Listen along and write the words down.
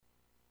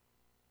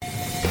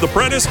The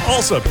Prentice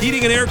Allsup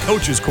Heating and Air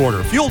Coaches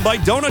Corner, fueled by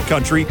Donut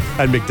Country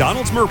and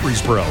McDonald's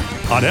Murfreesboro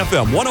on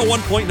FM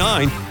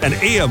 101.9 and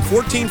AM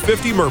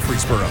 1450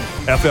 Murfreesboro,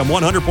 FM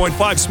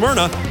 100.5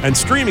 Smyrna, and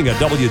streaming at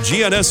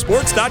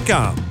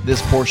WGNSSports.com.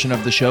 This portion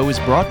of the show is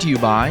brought to you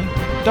by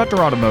Dr.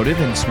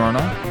 Automotive in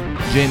Smyrna,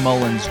 J.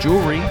 Mullins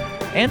Jewelry,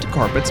 and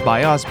Carpets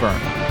by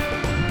Osborne.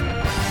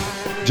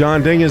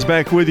 John Ding is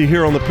back with you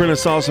here on the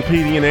Prentice Allsup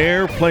Heating and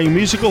Air, playing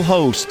musical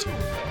host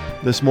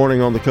this morning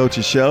on the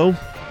Coach's Show.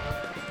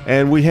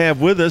 And we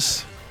have with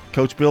us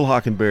Coach Bill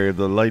Hockenberry of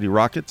the Lady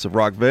Rockets of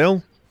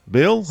Rockvale.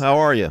 Bill, how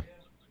are you?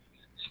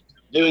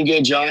 Doing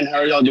good, John. How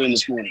are y'all doing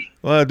this morning?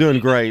 Well, doing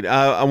great.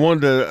 I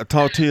wanted to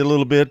talk to you a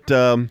little bit.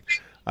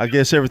 I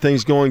guess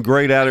everything's going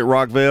great out at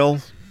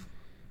Rockvale.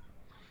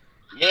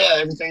 Yeah,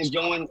 everything's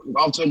going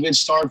off to a good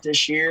start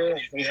this year.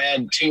 We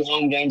had 2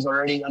 home games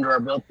already under our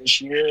belt this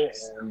year,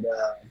 and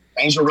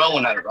things are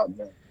rolling out at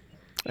Rockvale.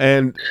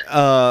 And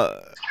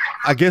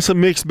I guess a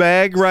mixed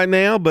bag right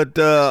now, but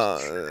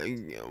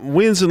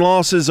wins and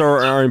losses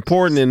are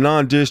important in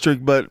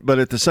non-district, but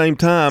at the same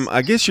time,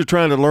 I guess you're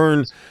trying to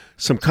learn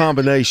some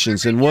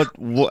combinations and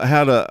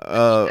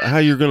how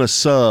you're going to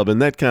sub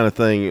and that kind of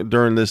thing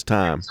during this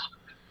time.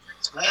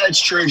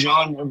 It's true,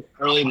 John.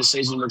 Early in the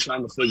season, we're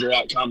trying to figure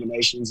out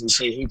combinations and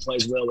see who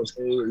plays well with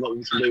who and what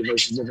we can do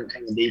versus different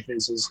kind of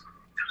defenses.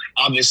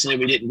 Obviously,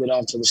 we didn't get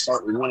off to the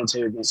start we wanted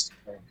to against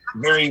a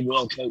very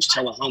well-coached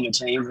Tullahoma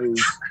team who,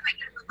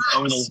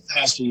 over the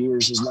past few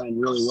years, has done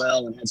really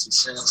well and had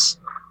success.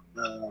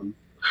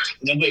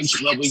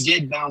 But we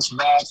did bounce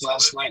back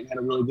last night and had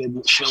a really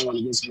good showing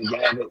against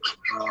McGavock.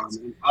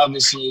 And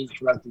obviously,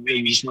 throughout the year,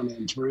 you just want to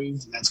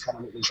improve, and that's kind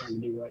of what we're trying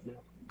to do right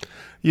now.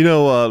 You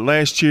know,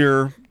 last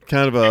year,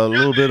 kind of a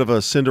little bit of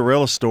a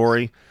Cinderella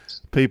story.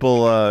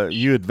 People,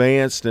 you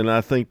advanced, and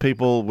I think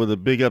people with a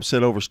big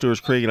upset over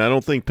Stewart's Creek, and I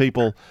don't think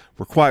people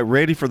were quite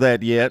ready for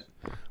that yet.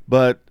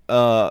 But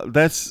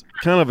that's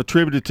kind of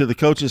attributed to the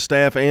coaching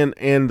staff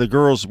and the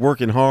girls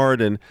working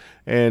hard, and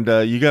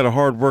you got a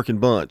hard-working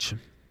bunch.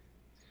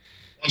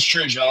 That's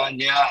true, John.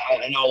 Yeah,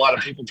 I know a lot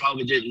of people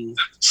probably didn't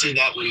see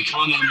that one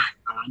coming.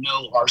 I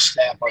know our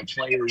staff, our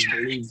players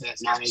believed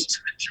that night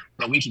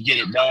that we could get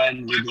it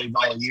done. We believed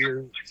all year,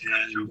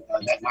 and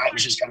that night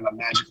was just kind of a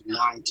magical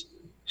night.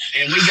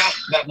 And we got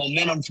that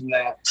momentum from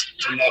that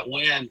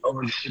win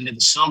over into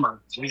the summer.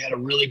 We had a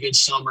really good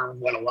summer,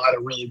 won a lot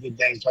of really good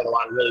games, played a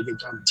lot of really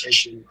good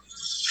competition,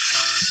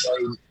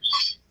 played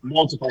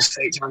multiple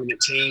state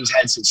tournament teams,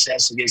 had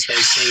success against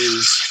those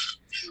teams.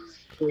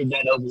 Carried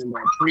that over into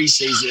our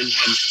preseason,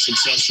 had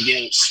success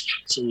against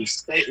some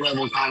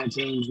state-level kind of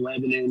teams,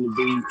 Lebanon, the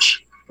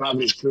Beach,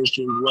 Providence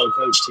Christian,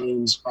 well-coached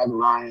teams, Private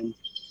Ryan.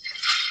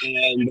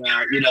 And,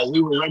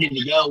 we were ready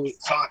to go. We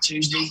fought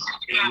Tuesday,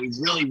 and we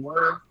really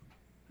were.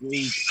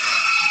 We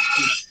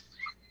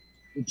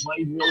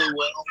played really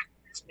well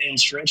in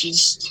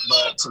stretches,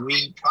 but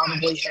we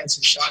probably had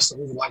some shots that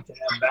we would like to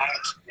have back.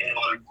 And,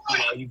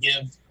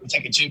 we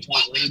take a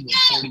 2-point lead with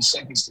 40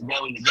 seconds to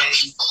go in the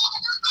game,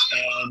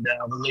 and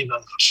we leave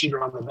a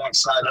shooter on the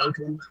backside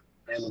open,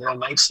 and the girl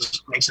makes a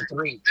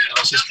three.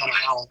 It's just kind of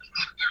how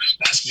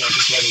basketball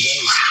just never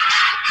goes.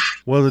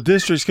 Well, the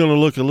district's going to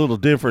look a little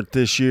different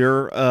this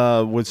year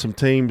with some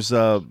teams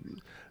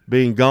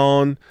being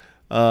gone.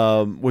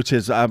 Which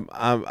is,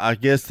 I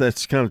guess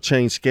that's kind of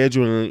changed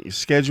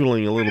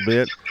scheduling a little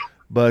bit.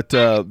 But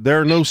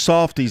there are no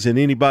softies in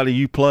anybody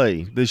you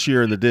play this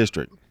year in the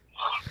district.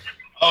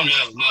 Oh,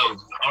 no.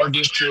 Our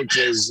district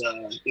is,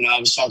 I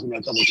was talking to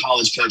a couple of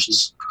college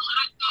coaches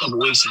a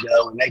couple of weeks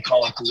ago, and they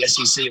call it the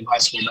SEC of high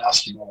school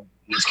basketball.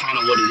 And it's kind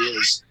of what it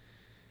is.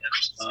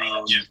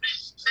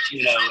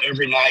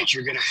 Every night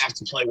you're going to have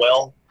to play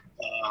well.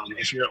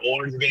 If you're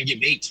older, you're going to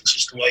get beat. It's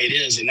just the way it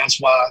is. And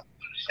that's why.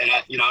 And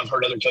I've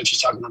heard other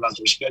coaches talking about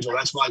their schedule.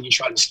 That's why you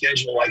try to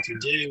schedule like you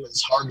do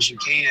as hard as you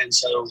can.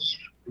 So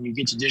when you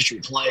get to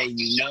district play,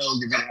 you're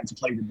going to have to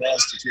play the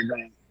best if you're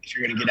going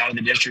to get out of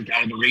the district,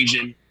 out of the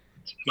region,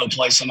 go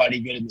play somebody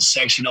good in the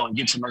sectional and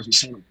get to Murphy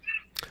Center.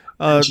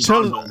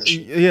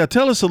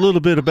 Tell us a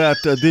little bit about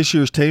this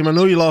year's team. I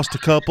know you lost a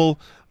couple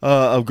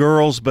of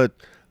girls, but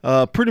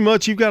pretty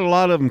much you've got a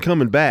lot of them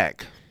coming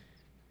back.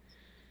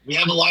 We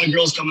have a lot of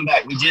girls coming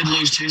back. We did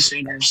lose 2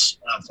 seniors.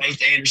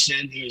 Faith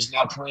Anderson, who is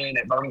now playing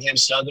at Birmingham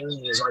Southern,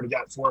 and has already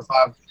got 4 or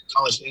 5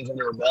 college games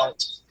under her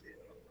belt,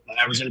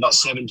 averaging about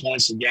 7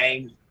 points a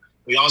game.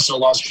 We also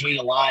lost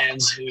Trina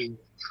Lyons, who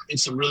hit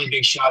some really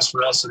big shots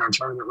for us in our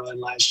tournament run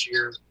last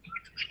year.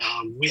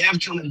 We have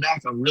coming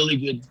back a really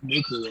good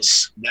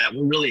nucleus that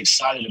we're really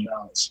excited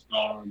about.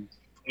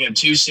 We have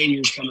 2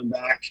 seniors coming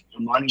back,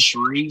 Amani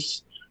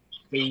Sharif,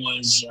 who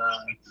was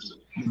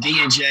the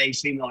D&J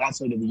Female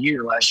Athlete of the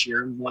Year last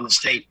year, won the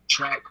state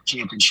track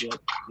championship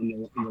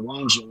in the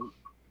long jump.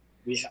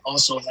 We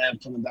also have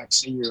coming back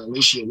senior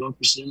Alicia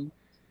Wilkerson,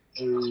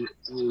 who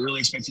we're really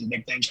expecting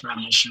big things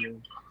from this year.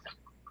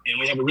 And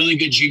we have a really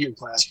good junior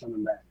class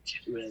coming back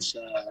with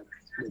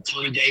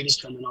Tony Davis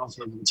coming off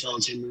of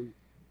patella tendon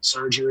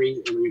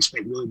surgery, and we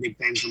expect really big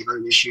things from her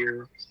this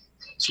year.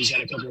 She's had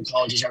a couple of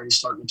colleges already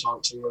starting to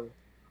talk to her.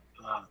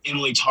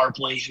 Emily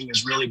Tarpley, who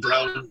has really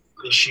grown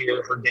this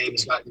year. Her game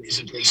has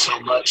improved so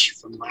much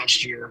from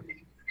last year.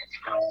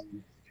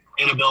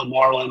 Annabelle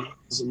Marlin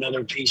is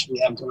another piece we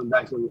have coming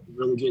back, a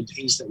really good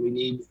piece that we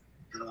need.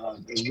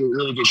 Is a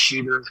really good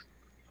shooter.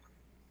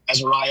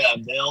 Azariah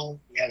Abel,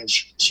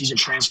 she's a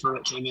transfer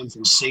that came in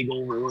from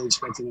Siegel. We're really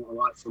expecting a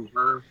lot from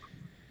her.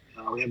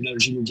 We have another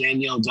junior,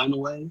 Danielle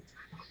Dunaway.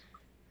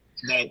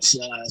 That's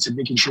a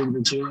big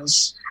contributor to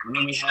us. And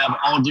then we have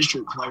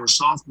all-district player,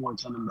 sophomore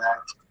coming back,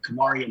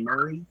 Kamaria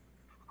Murray.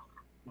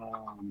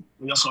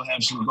 We also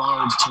have some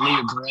guards,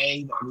 Talia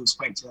Gray, that we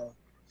expect to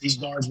 – these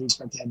guards we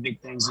expect to have big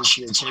things this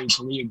year too.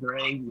 Talia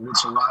Gray,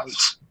 Maritza Wright,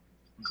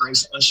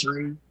 Grace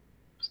Ushery,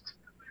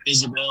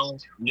 Isabel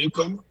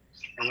Newcomb.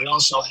 And we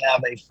also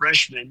have a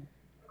freshman,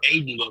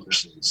 Aiden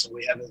Wilkerson. So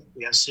we have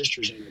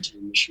sisters on the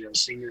team this year, a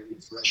senior and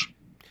a freshman.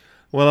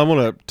 Well, I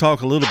want to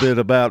talk a little bit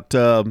about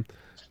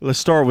let's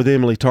start with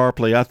Emily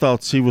Tarpley. I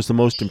thought she was the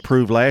most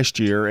improved last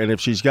year, and if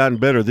she's gotten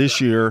better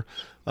this year,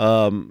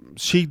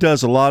 she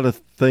does a lot of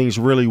things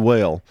really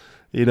well.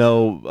 You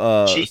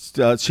know,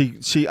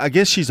 she I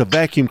guess she's a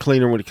vacuum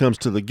cleaner when it comes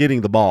to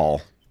getting the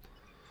ball.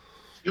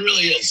 It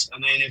really is. I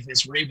mean, if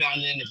it's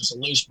rebounding, if it's a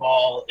loose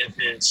ball, if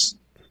it's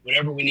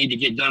whatever we need to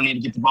get done, we need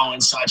to get the ball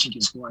inside. She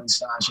can score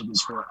inside. She can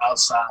score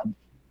outside.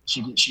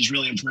 She's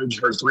really improved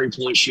her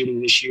three-point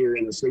shooting this year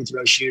and her free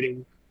throw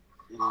shooting.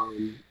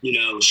 You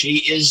know, she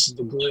is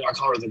the glue. I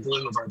call her the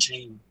glue of our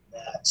team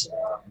that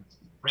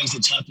brings the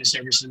toughness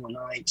every single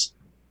night.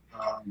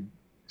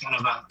 Kind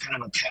of a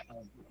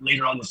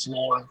leader on the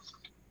floor.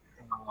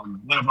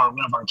 One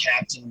of our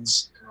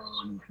captains.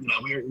 You know,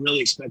 we're really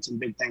expecting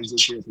big things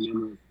this year from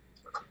Emory.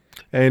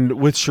 And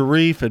with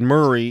Sharif and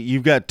Murray,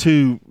 you've got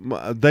two.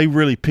 They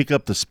really pick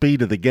up the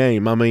speed of the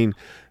game. I mean,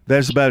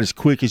 that's about as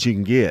quick as you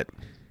can get.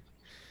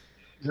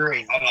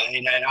 Agree.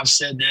 And I've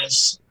said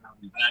this.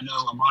 I know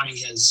Amani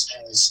has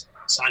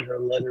signed her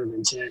letter of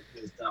intent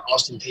with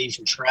Austin Peay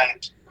for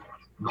track.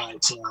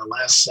 But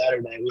last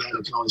Saturday, we had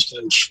a college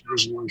coach,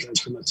 Division I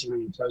coach, come up to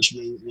me and approach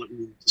me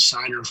wanting to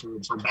sign her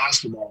for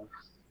basketball.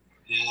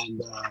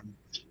 And,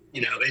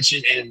 you know,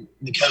 and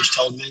the coach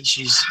told me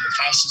she's the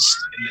fastest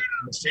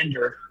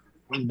defender,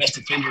 one of the best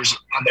defenders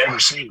I've ever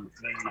seen.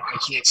 And I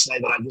can't say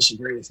that I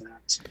disagree with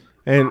that.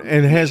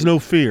 And has no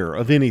fear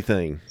of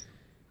anything.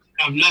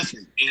 Of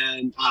nothing.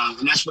 And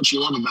that's what you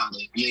love about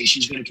it. I mean,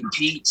 she's going to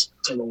compete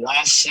to the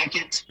last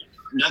second.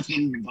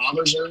 Nothing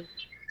bothers her.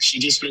 She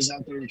just goes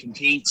out there and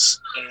competes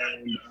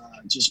and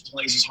just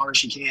plays as hard as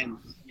she can.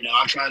 You know,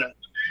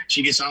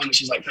 she gets on me.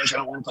 She's like, Coach, I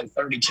don't want to play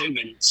 32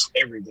 minutes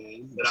every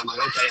game. But I'm like,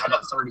 okay, how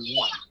about 31?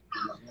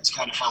 You know, that's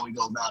kind of how we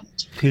go about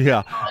it.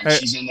 Yeah.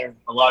 She's in there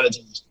a lot of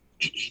times.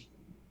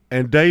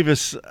 And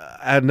Davis,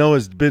 I know,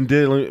 has been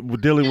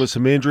dealing with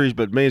some injuries,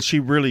 but, man, she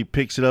really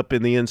picks it up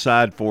in the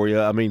inside for you.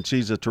 I mean,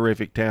 she's a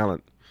terrific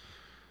talent.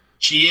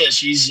 She is.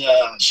 She's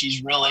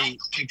really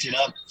picked it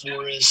up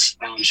for us.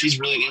 She's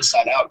really an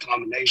inside-out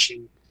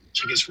combination.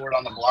 She can score it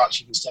on the block.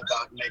 She can step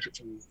out and make it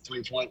from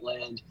three-point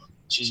land.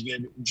 She's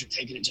good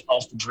taking it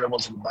off the dribble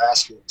to the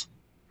basket.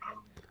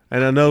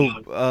 And I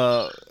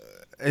know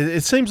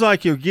it seems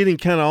like you're getting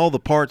kind of all the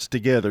parts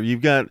together.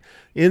 You've got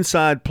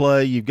inside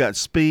play, you've got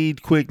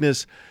speed,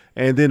 quickness,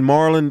 and then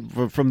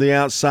Marlon from the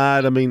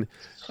outside. I mean,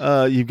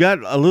 you've got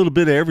a little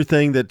bit of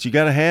everything that you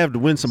got to have to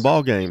win some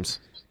ball games.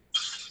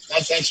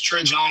 That's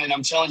true, John. And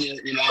I'm telling you,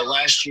 you know,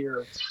 last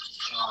year,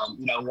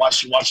 you know,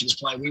 watching us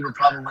play, we were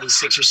probably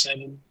 6 or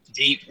 7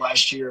 deep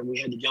last year, and we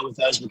had to go with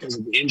those because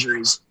of the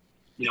injuries.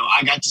 You know,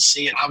 I got to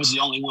see it. I was the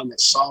only one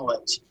that saw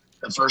it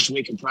the first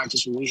week of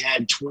practice when we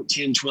had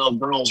 10, 12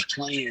 girls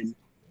playing.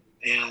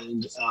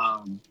 And,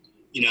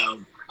 you know,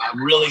 I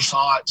really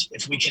thought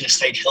if we could have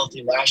stayed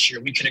healthy last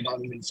year, we could have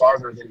gone even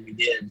farther than we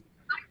did.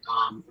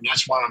 And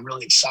that's why I'm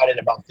really excited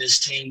about this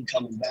team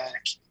coming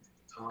back.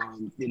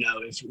 You know,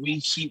 if we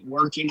keep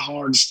working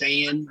hard,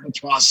 stay in the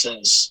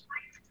process,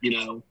 you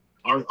know,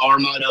 our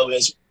motto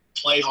is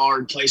play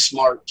hard, play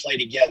smart, play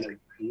together.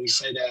 And we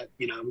say that,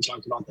 you know, we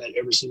talk about that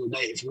every single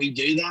day. If we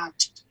do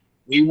that,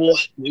 we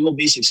will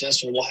be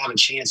successful. We'll have a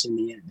chance in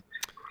the end.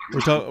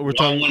 We're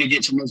talking. Want to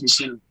get to Murphy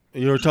Center.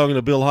 You're talking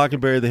to Bill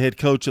Hockenberry, the head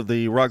coach of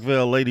the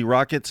Rockville Lady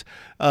Rockets.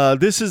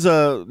 This is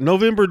a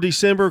November,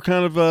 December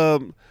kind of a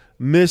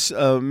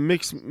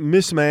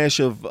mismatch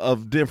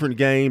of different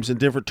games and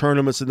different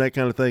tournaments and that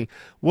kind of thing.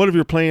 What are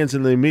your plans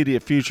in the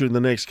immediate future in the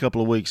next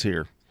couple of weeks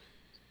here?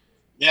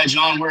 Yeah,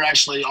 John, we're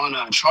actually on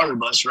a charter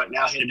bus right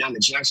now headed down to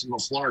Jacksonville,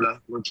 Florida.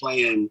 We're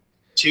playing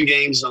 2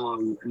 games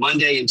on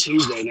Monday and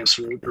Tuesday next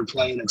week. We're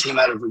playing a team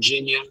out of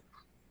Virginia,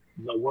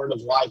 the Word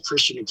of Life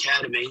Christian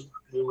Academy,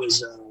 who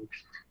was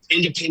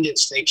independent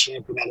state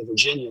champion out of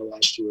Virginia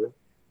last year.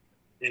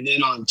 And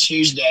then on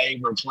Tuesday,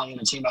 we're playing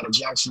a team out of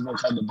Jacksonville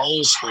called the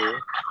Bowl School,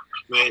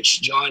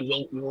 which, John,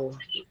 you'll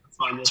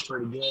find this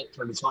pretty good,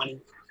 pretty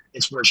funny.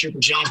 It's where Chipper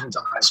Jones went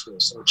to high school.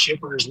 So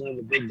Chipper is one of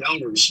the big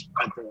donors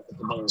at the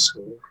Bowl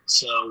School.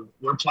 So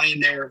we're playing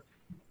there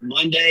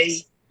Monday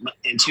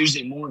and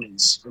Tuesday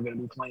mornings. We're going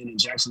to be playing in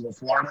Jacksonville,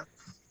 Florida.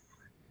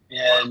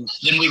 And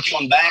then we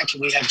come back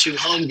and we have 2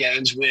 home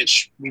games,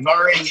 which we've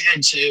already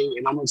had 2.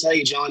 And I'm going to tell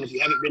you, John, if you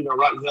haven't been to a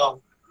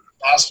Rockville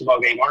basketball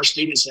game, our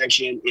student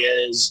section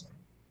is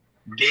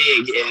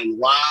big and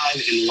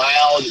live and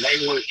loud.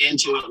 They were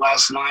into it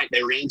last night.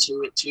 They were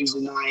into it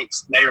Tuesday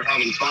nights. They were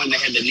having fun. They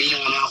had the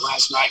neon out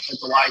last night, cut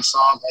the lights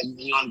off, had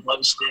neon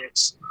glow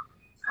sticks.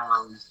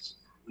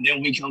 And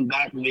then we come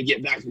back, when we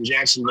get back from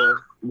Jacksonville,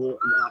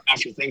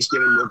 after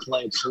Thanksgiving, we'll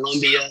play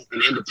Columbia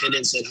and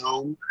Independence at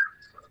home.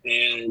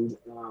 And,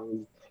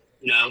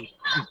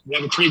 we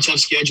have a pretty tough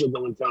schedule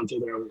going through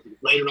there.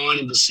 Later on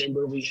in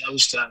December, we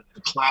host a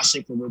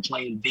classic where we're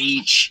playing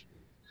Beach.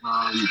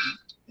 And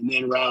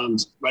then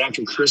right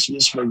after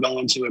Christmas, we're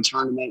going to a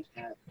tournament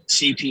at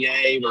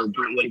CPA or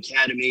Brentwood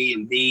Academy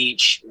and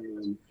Beach.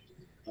 And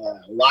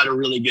a lot of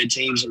really good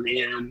teams are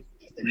in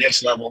the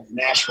next level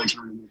Nashville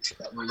tournament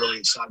that we're really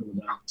excited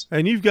about.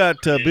 And you've got,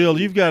 Bill,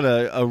 you've got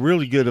a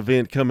really good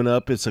event coming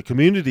up. It's a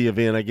community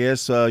event, I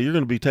guess. You're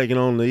going to be taking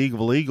on the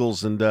Eagleville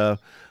Eagles, and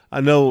I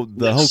know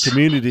the whole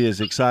community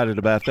is excited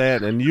about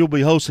that, and you'll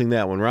be hosting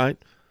that one, right?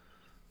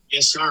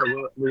 Yes, sir.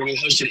 We're going to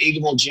be hosting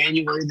Eagleville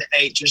January the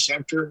 8th, just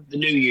after the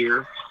new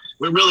year.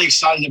 We're really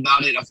excited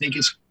about it. I think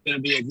it's going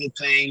to be a good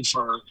thing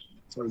for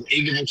the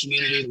Eagleville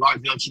community, the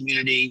Rockville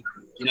community.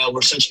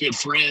 We're such good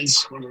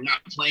friends when we're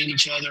not playing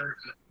each other.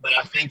 But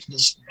I think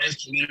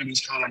both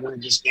communities kind of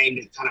wanted this game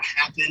to kind of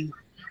happen.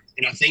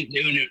 And I think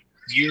doing it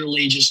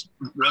yearly, just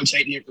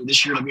rotating it, for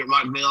this year it'll be at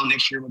Rockville,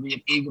 next year it'll be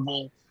at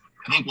Eagleville.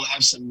 I think we'll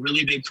have some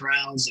really big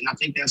crowds, and I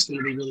think that's going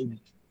to be really,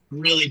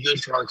 really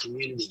good for our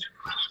community.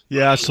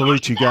 Yeah, I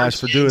salute you guys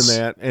for doing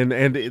that. And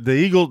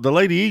the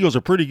Lady Eagles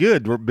are pretty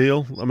good,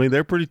 Bill. I mean,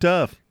 they're pretty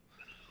tough.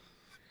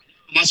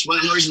 And that's one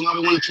of the reasons why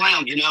we want to play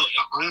them.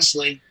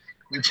 Honestly,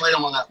 we played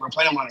them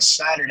on a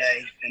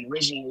Saturday, and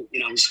originally,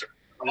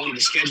 I wanted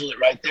to schedule it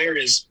right there.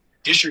 Is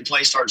district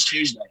play starts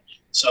Tuesday,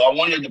 so I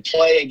wanted to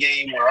play a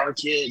game where our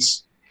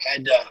kids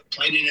had to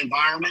play in an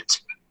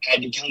environment,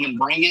 had to come and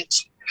bring it,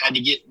 had to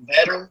get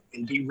better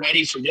and be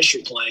ready for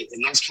district play.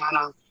 And that's kind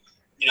of,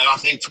 I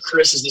think for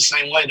Chris is the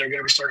same way. They're going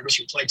to be starting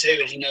district play too,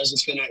 and he knows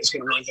it's going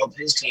to really help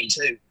his team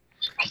too.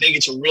 I think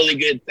it's a really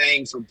good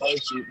thing for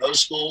both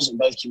schools and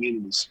both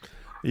communities.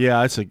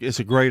 Yeah, it's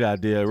a great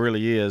idea. It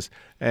really is.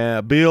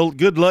 Bill,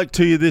 good luck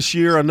to you this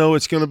year. I know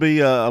it's going to be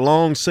a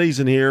long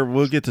season here.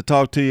 We'll get to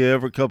talk to you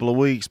every couple of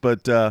weeks,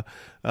 but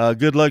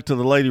good luck to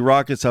the Lady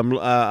Rockets.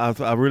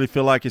 I really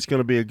feel like it's going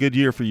to be a good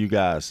year for you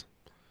guys.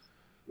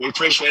 We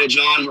appreciate it,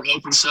 John. We're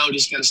hoping so.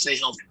 Just got to stay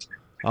healthy.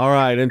 All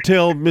right, and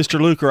tell Mr.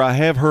 Luker I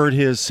have heard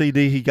his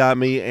CD he got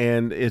me,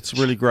 and it's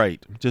really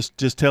great. Just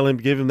tell him,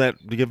 give him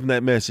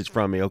that message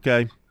from me,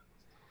 okay?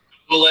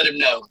 We'll let him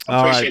know.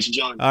 I appreciate you,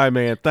 John. All right,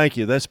 man. Thank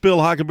you. That's Bill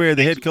Hockenberry,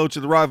 the head coach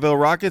of the Rockville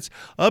Rockets.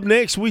 Up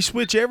next, we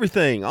switch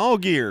everything, all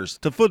gears,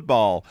 to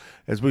football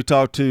as we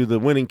talk to the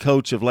winning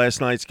coach of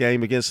last night's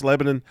game against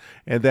Lebanon,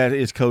 and that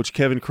is Coach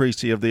Kevin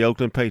Creasy of the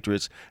Oakland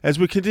Patriots, as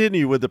we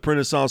continue with the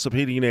Prentice Allsup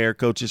Heating and Air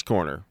Coach's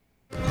Corner.